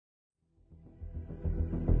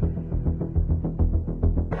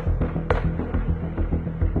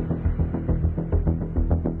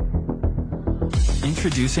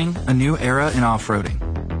Introducing a new era in off-roading,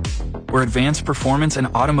 where advanced performance and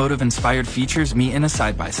automotive-inspired features meet in a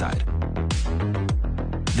side-by-side.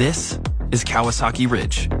 This is Kawasaki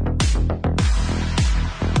Ridge.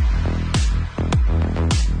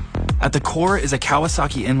 At the core is a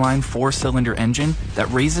Kawasaki inline 4-cylinder engine that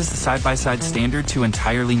raises the side-by-side standard to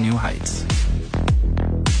entirely new heights.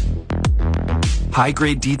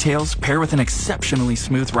 High-grade details pair with an exceptionally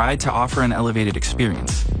smooth ride to offer an elevated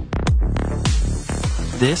experience.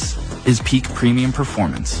 This is peak premium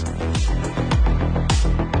performance.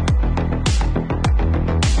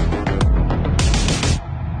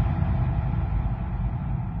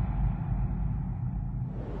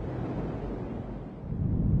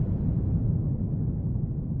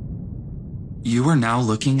 You are now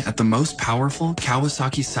looking at the most powerful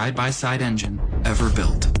Kawasaki side-by-side engine ever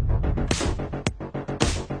built.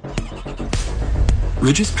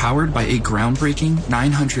 Ridge is powered by a groundbreaking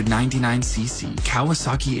 999cc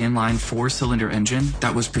Kawasaki inline 4-cylinder engine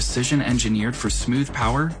that was precision engineered for smooth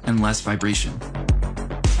power and less vibration.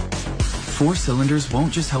 4 cylinders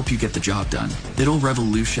won't just help you get the job done, it'll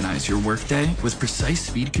revolutionize your workday with precise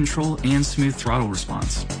speed control and smooth throttle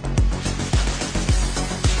response.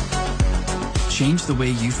 Change the way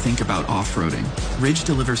you think about off-roading. Ridge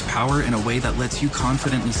delivers power in a way that lets you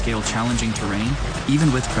confidently scale challenging terrain,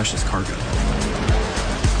 even with precious cargo.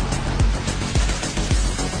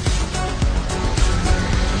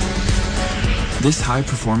 This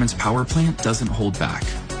high-performance power plant doesn't hold back.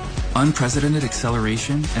 Unprecedented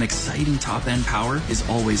acceleration and exciting top-end power is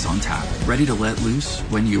always on tap, ready to let loose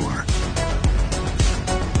when you are.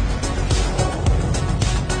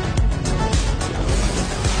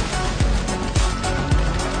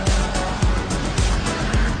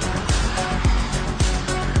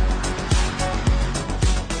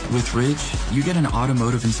 With Ridge, you get an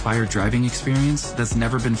automotive-inspired driving experience that's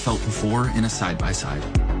never been felt before in a side-by-side.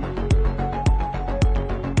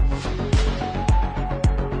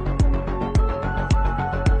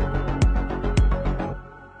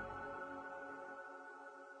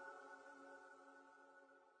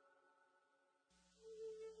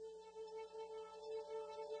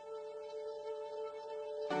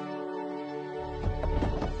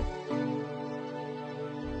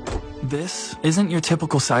 This isn't your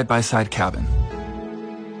typical side-by-side cabin.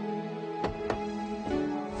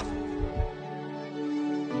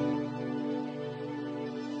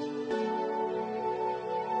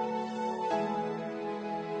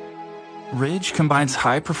 Ridge combines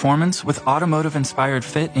high performance with automotive-inspired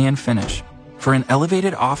fit and finish for an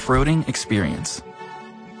elevated off-roading experience.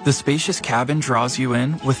 The spacious cabin draws you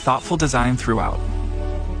in with thoughtful design throughout.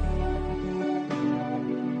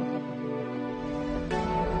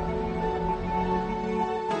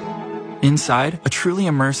 Inside, a truly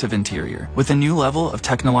immersive interior with a new level of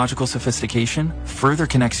technological sophistication further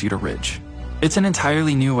connects you to Ridge. It's an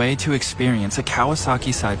entirely new way to experience a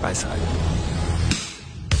Kawasaki side-by-side.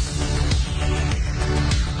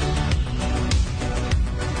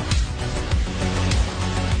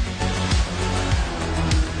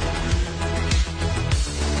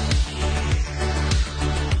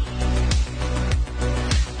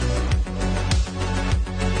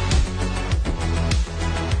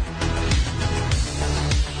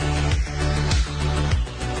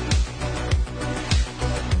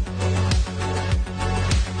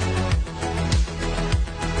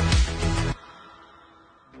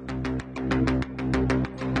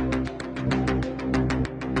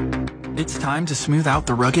 It's time to smooth out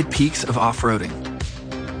the rugged peaks of off-roading.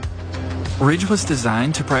 Ridge was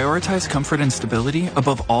designed to prioritize comfort and stability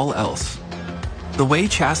above all else. The way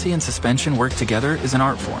chassis and suspension work together is an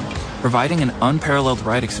art form, providing an unparalleled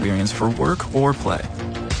ride experience for work or play.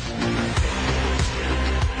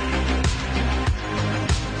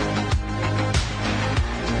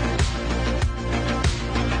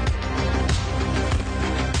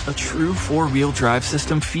 A true 4-wheel drive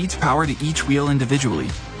system feeds power to each wheel individually.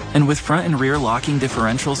 And with front and rear locking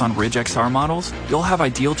differentials on Ridge XR models, you'll have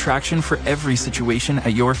ideal traction for every situation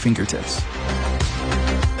at your fingertips.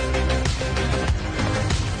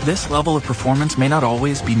 This level of performance may not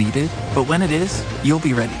always be needed, but when it is, you'll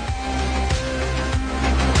be ready.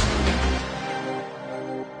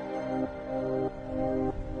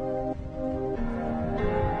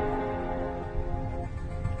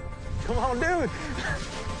 Come on, dude!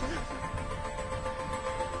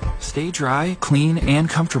 Stay dry, clean, and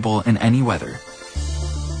comfortable in any weather.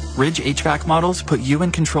 Ridge HVAC models put you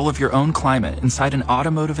in control of your own climate inside an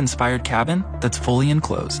automotive-inspired cabin that's fully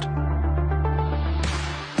enclosed.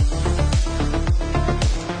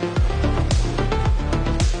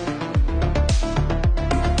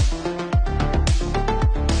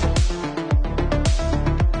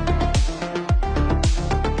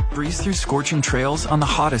 race through scorching trails on the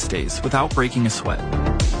hottest days without breaking a sweat.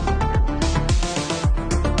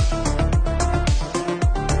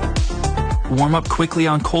 Warm up quickly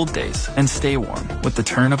on cold days and stay warm with the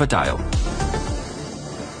turn of a dial.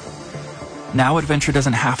 Now adventure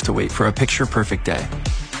doesn't have to wait for a picture-perfect day.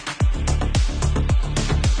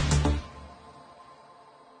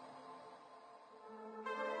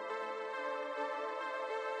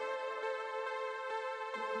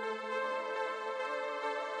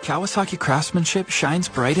 Kawasaki craftsmanship shines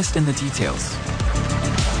brightest in the details.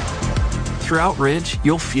 Throughout Ridge,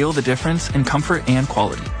 you'll feel the difference in comfort and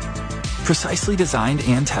quality. Precisely designed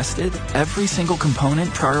and tested, every single component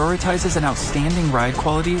prioritizes an outstanding ride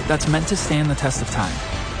quality that's meant to stand the test of time.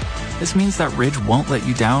 This means that Ridge won't let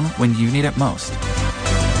you down when you need it most.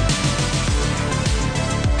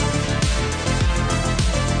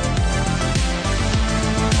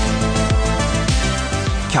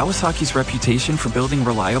 Kawasaki's reputation for building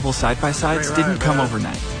reliable side-by-sides didn't come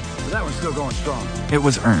overnight. But that one's still going strong. It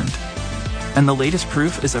was earned. And the latest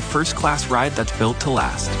proof is a first-class ride that's built to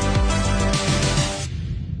last.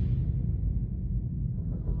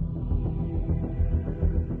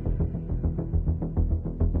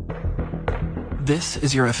 This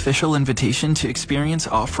is your official invitation to experience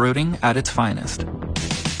off-roading at its finest.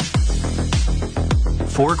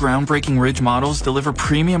 4 groundbreaking Ridge models deliver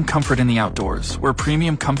premium comfort in the outdoors, where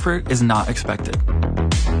premium comfort is not expected.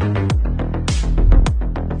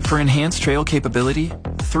 For enhanced trail capability,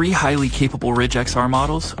 3 highly capable Ridge XR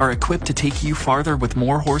models are equipped to take you farther with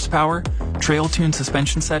more horsepower, trail-tuned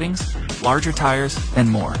suspension settings, larger tires, and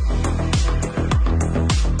more.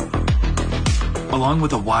 Along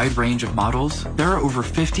with a wide range of models, there are over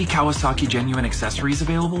 50 Kawasaki genuine accessories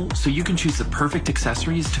available, so you can choose the perfect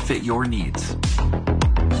accessories to fit your needs.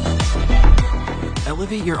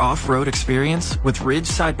 Elevate your off-road experience with Ridge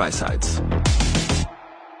side-by-sides.